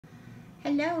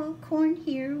Hello, Corn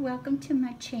here. Welcome to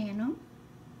my channel.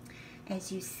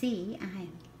 As you see, I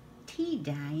am tea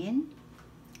dyeing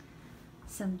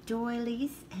some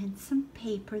doilies and some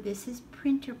paper. This is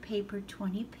printer paper,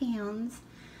 20 pounds,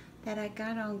 that I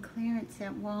got on clearance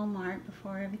at Walmart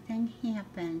before everything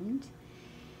happened.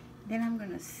 Then I'm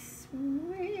going to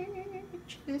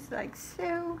switch this like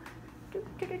so.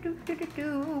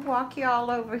 Walk you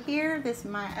all over here. This is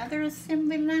my other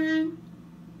assembly line.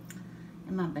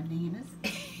 And my bananas.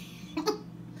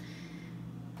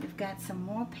 We've got some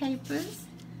more papers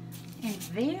in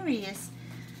various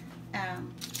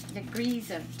degrees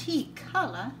of tea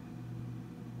color.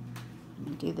 Let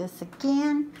me do this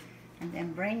again and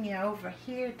then bring you over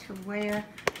here to where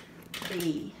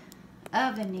the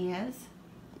oven is.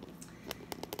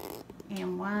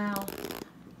 And while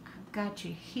I've got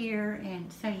you here,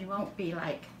 and so you won't be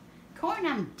like, Corn,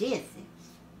 I'm dizzy,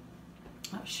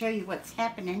 I'll show you what's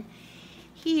happening.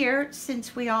 Here,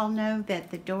 since we all know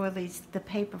that the doilies, the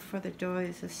paper for the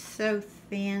doilies is so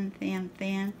thin,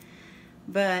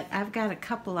 but I've got a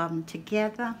couple of them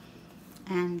together,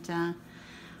 and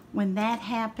when that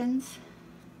happens,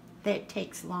 that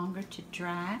takes longer to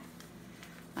dry,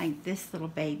 like this little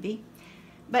baby.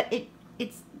 But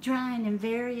it's drying in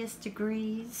various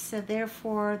degrees, so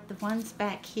therefore the ones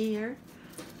back here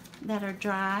that are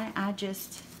dry, I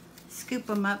just scoop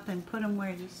them up and put them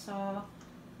where you saw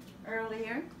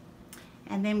earlier,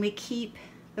 and then we keep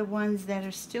the ones that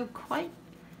are still quite,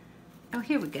 oh,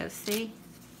 here we go, see,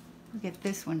 we'll get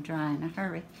this one dry in a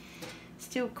hurry,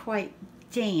 still quite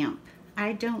damp.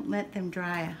 I don't let them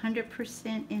dry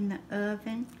 100% in the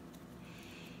oven.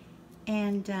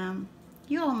 And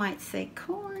you all might say,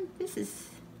 Corn, this is,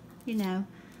 you know,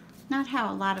 not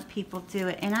how a lot of people do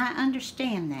it, and I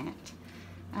understand that.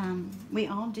 We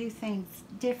all do things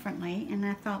differently, and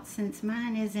I thought, since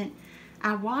mine isn't,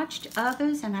 I watched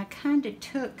others and I kind of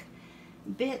took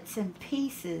bits and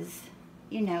pieces,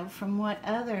 you know, from what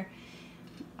other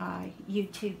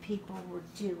YouTube people were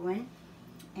doing.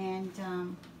 And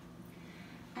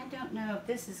I don't know if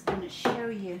this is going to show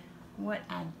you what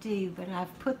I do, but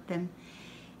I've put them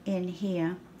in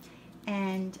here.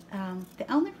 And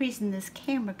the only reason this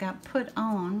camera got put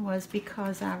on was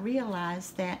because I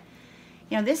realized that,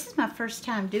 you know, this is my first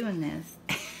time doing this.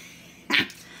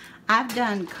 I've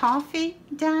done coffee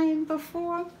dyeing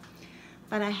before,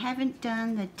 but I haven't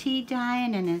done the tea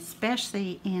dyeing, and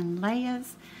especially in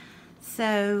layers.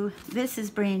 So this is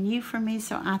brand new for me,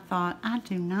 so I thought, I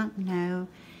do not know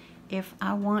if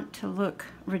I want to look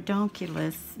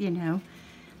redonkulous, you know,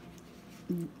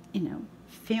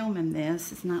 filming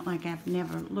this. It's not like I've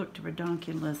never looked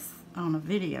redonkulous on a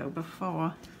video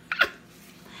before.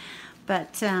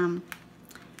 But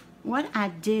what I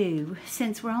do,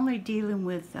 since we're only dealing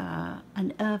with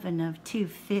an oven of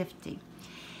 250,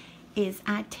 is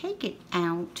I take it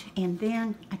out, and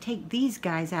then I take these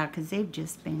guys out because they've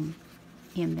just been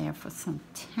in there for some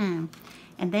time,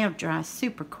 and they'll dry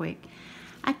super quick.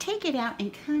 I take it out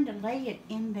and kind of lay it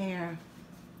in there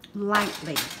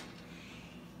lightly,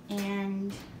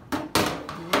 and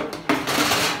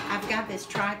I've got this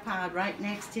tripod right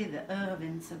next to the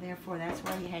oven, so therefore that's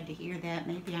why you had to hear that.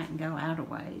 Maybe I can go out a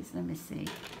ways. Let me see.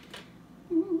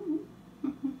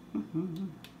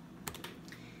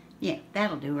 Yeah,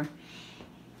 that'll do her.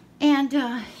 And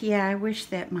yeah, I wish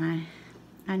that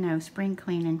I know, spring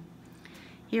cleaning.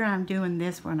 Here I'm doing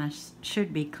this when I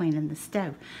should be cleaning the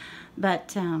stove.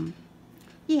 But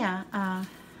yeah,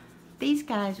 these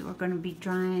guys were going to be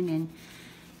drying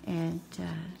and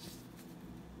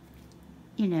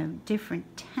you know,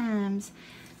 different times.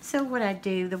 So what I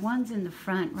do, the ones in the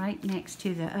front right next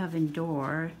to the oven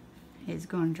door is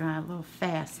going to dry a little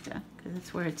faster because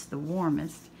that's where it's the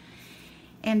warmest.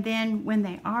 And then when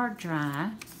they are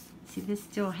dry, see, this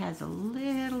still has a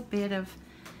little bit of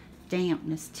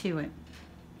dampness to it.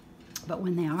 But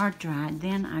when they are dry,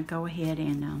 then I go ahead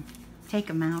and take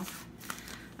them out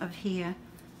of here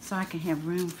so I can have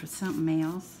room for something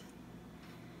else.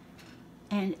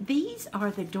 And these are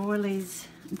the doilies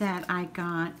that I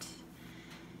got.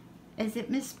 Is it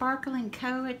Miss Sparkle &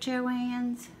 Co. at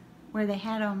Joann's? Where they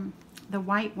had the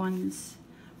white ones,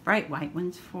 bright white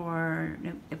ones, for,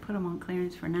 they put them on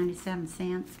clearance for 97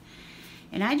 cents.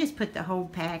 And I just put the whole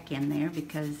pack in there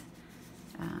because,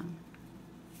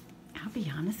 I'll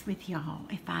be honest with y'all,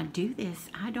 if I do this,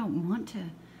 I don't want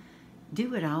to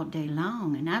do it all day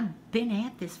long. And I've been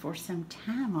at this for some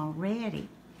time already.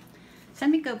 So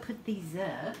let me go put these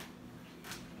up.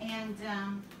 And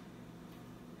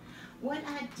what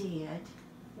I did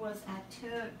was I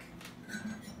took,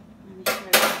 let me show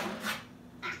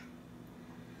you.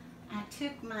 I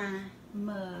took my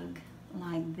mug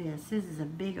like this. This is a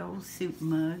big old soup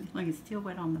mug. Look, it's still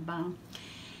wet on the bottom.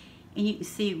 And you can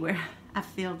see where I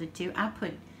filled it to. I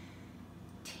put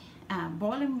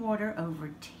boiling water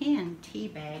over 10 tea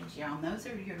bags, y'all. Those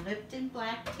are your Lipton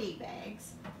black tea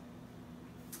bags.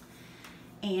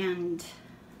 And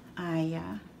I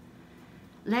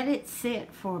let it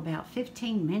sit for about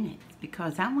 15 minutes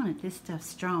because I wanted this stuff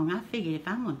strong. I figured if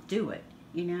I'm going to do it,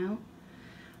 you know,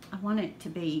 I want it to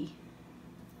be,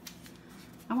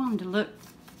 I want them to look,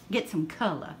 get some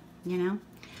color, you know.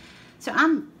 So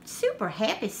I'm super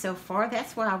happy so far.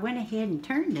 That's why I went ahead and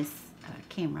turned this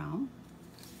camera on.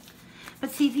 But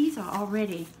see, these are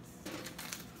already,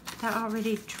 they're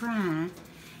already dry.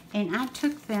 And I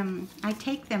take them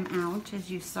out,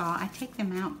 as you saw, I take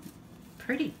them out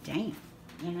pretty damp,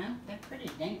 you know. They're pretty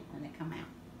damp when they come out.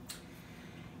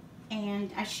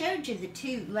 And I showed you the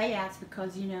two layouts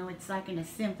because, you know, it's like an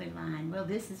assembly line. Well,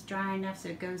 this is dry enough so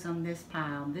it goes on this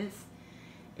pile. This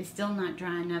is still not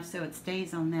dry enough so it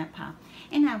stays on that pile.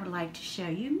 And I would like to show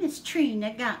you, Miss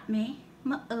Trina got me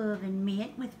my oven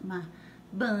mitt with my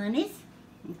bunnies.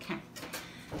 Okay,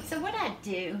 so what I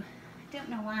do, I don't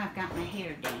know why I've got my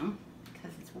hair down because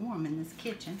it's warm in this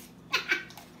kitchen,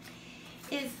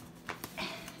 is,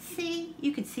 see,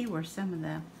 you can see where some of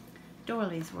the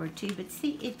doilies were too, but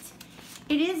see,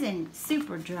 it isn't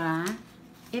super dry.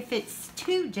 If it's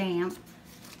too damp,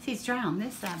 see, it's dry on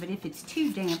this side, but if it's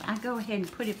too damp, I go ahead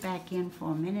and put it back in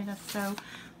for a minute or so,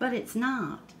 but it's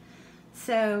not.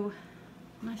 So,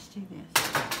 let's do this.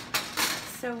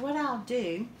 So what I'll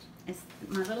do is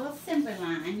my little assembly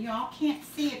line. Y'all can't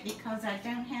see it because I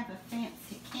don't have a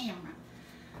fancy camera,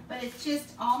 but it's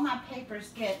just all my papers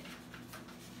get,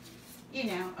 you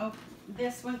know, oh,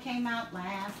 this one came out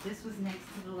last, this was next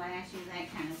to the last, you know,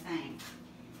 that kind of thing.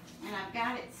 And I've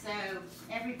got it so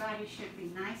everybody should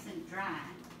be nice and dry,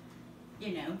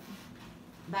 you know,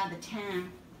 by the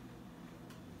time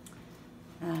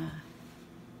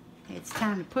it's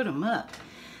time to put them up.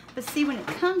 But see, when it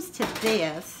comes to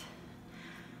this,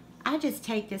 I just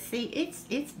take this, see,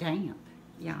 it's damp,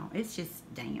 y'all. It's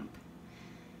just damp.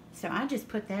 So I just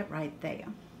put that right there.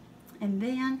 And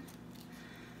then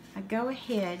I go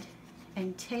ahead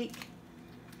and take,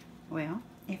 well,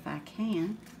 if I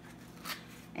can,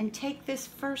 and take this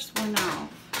first one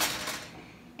off.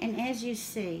 And as you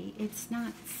see, it's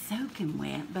not soaking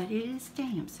wet, but it is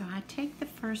damp. So I take the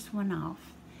first one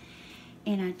off,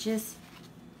 and I just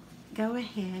go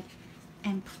ahead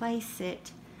and place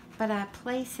it, but I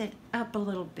place it up a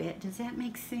little bit. Does that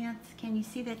make sense? Can you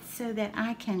see that? So that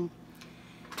I can,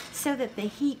 so that the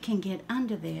heat can get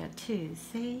under there too,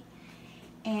 see?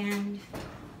 And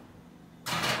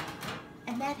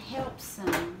that helps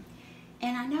some.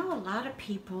 And I know a lot of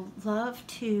people love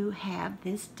to have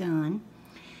this done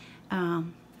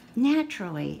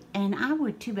naturally, and I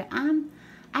would too, but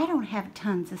I don't have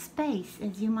tons of space.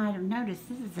 As you might have noticed,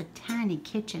 this is a tiny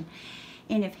kitchen.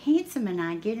 And if Handsome and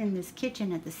I get in this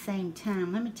kitchen at the same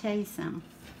time, let me tell you something.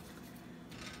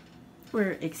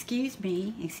 We're, excuse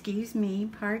me,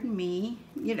 pardon me,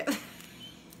 you know.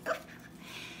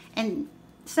 And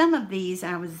some of these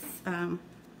I was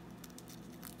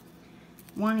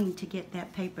wanting to get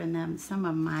that paper in them. Some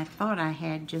of them I thought I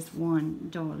had just one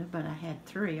doily, but I had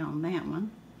 3 on that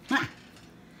one.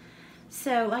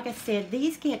 So, like I said,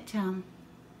 these get turned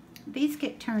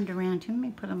around too. Let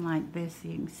me put them like this so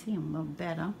you can see them a little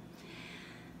better.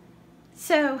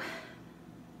 So,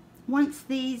 once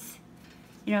these,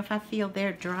 you know, if I feel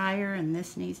they're drier and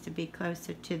this needs to be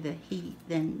closer to the heat,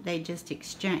 then they just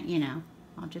exchange, you know,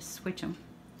 I'll just switch them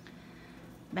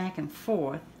back and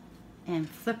forth and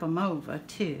flip them over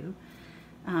too.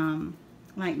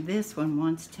 Like this one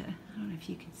wants to, I don't know if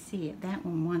you can see it, that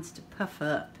one wants to puff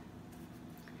up.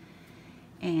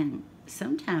 And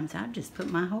sometimes I'll just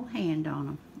put my whole hand on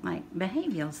them, like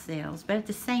behave yourselves. But at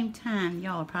the same time,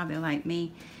 y'all are probably like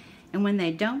me, and when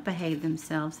they don't behave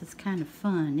themselves, it's kind of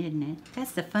fun, isn't it?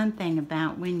 That's the fun thing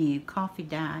about when you coffee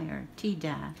dye or tea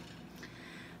dye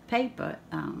paper.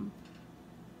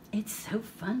 It's so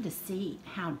fun to see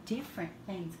how different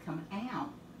things come out.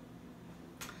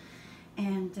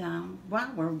 And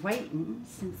while we're waiting,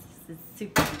 since this is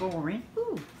super boring,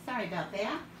 ooh, sorry about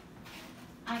that,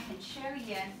 I can show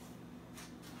you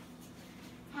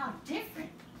how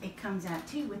different it comes out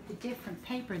too with the different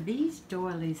paper. These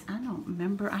doilies, I don't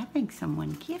remember, I think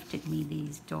someone gifted me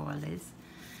these doilies.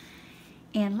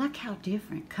 And look how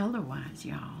different color-wise,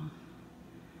 y'all.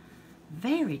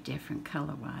 Very different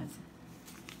color-wise,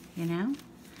 you know?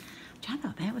 Which I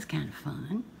thought that was kind of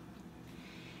fun.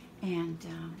 And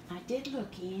I did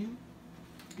look in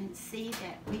and see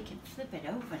that we can flip it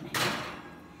over now.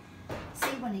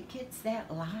 See, when it gets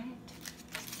that light,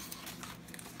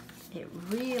 it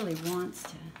really wants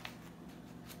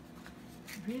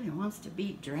to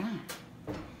be dry.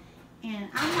 And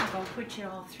I'm not going to put you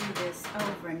all through this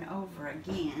over and over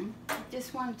again. I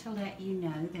just wanted to let you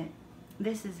know that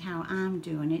this is how I'm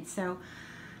doing it. So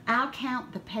I'll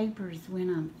count the papers when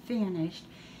I'm finished.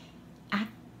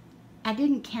 I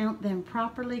didn't count them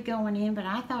properly going in, but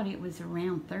I thought it was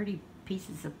around 30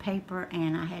 pieces of paper,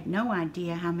 and I had no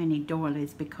idea how many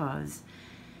doilies because,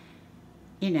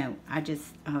 you know, I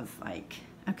was like,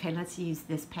 okay, let's use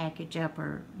this package up,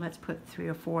 or let's put 3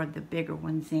 or 4 of the bigger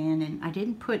ones in. And I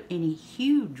didn't put any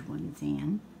huge ones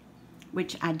in,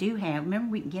 which I do have.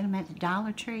 Remember, we can get them at the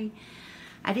Dollar Tree?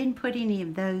 I didn't put any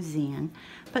of those in.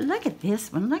 But look at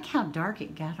this one. Look how dark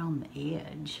it got on the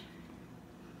edge.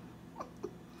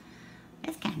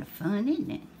 That's kind of fun,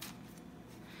 isn't it?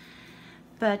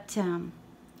 But,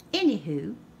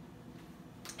 anywho,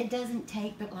 it doesn't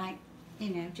take but like, you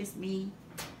know, just me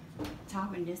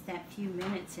talking just that few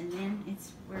minutes, and then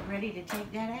we're ready to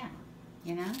take that out,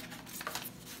 you know?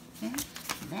 Yeah,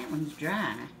 that one's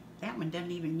dry. That one doesn't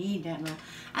even need that little.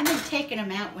 I've been taking them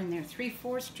out when they're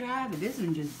 3/4 dry, but this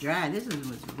one just dry. This one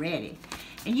was ready.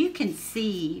 And you can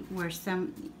see where you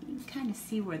can kind of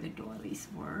see where the doilies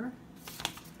were.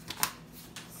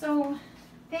 So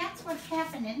that's what's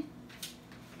happening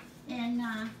in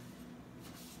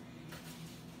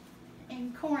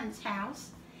Corn's house.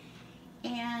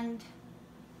 And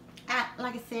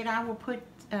like I said, I will put,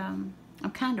 I'm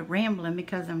kind of rambling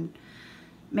because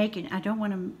I don't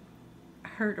want to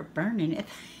hurt or burn it.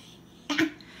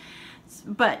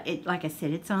 But like I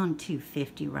said, it's on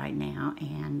 250 right now,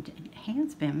 and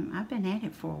I've been at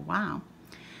it for a while.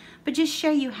 But just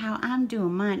show you how I'm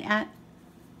doing mine.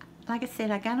 Like I said,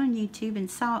 I got on YouTube and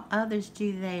saw others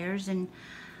do theirs, and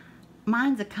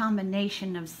mine's a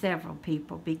combination of several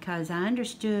people because I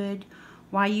understood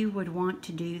why you would want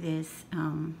to do this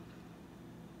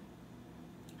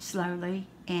slowly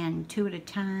and 2 at a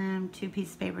time, 2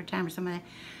 pieces of paper at a time or something like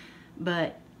that.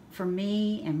 But for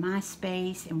me and my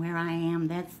space and where I am,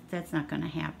 that's not going to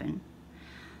happen.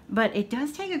 But it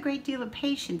does take a great deal of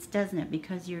patience, doesn't it?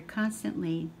 Because you're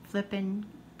constantly flipping,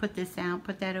 put this out,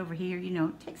 put that over here. You know,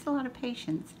 it takes a lot of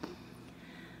patience.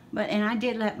 And I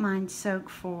did let mine soak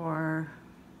for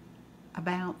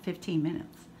about 15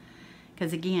 minutes.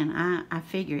 Because again, I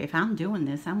figure if I'm doing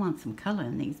this, I want some color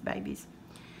in these babies.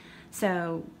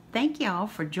 So thank y'all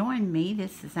for joining me.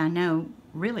 This is, I know,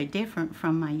 really different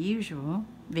from my usual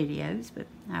videos, but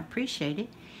I appreciate it.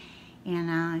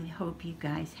 And I hope you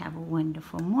guys have a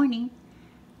wonderful morning,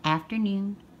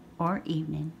 afternoon, or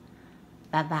evening.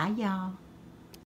 Bye-bye, y'all.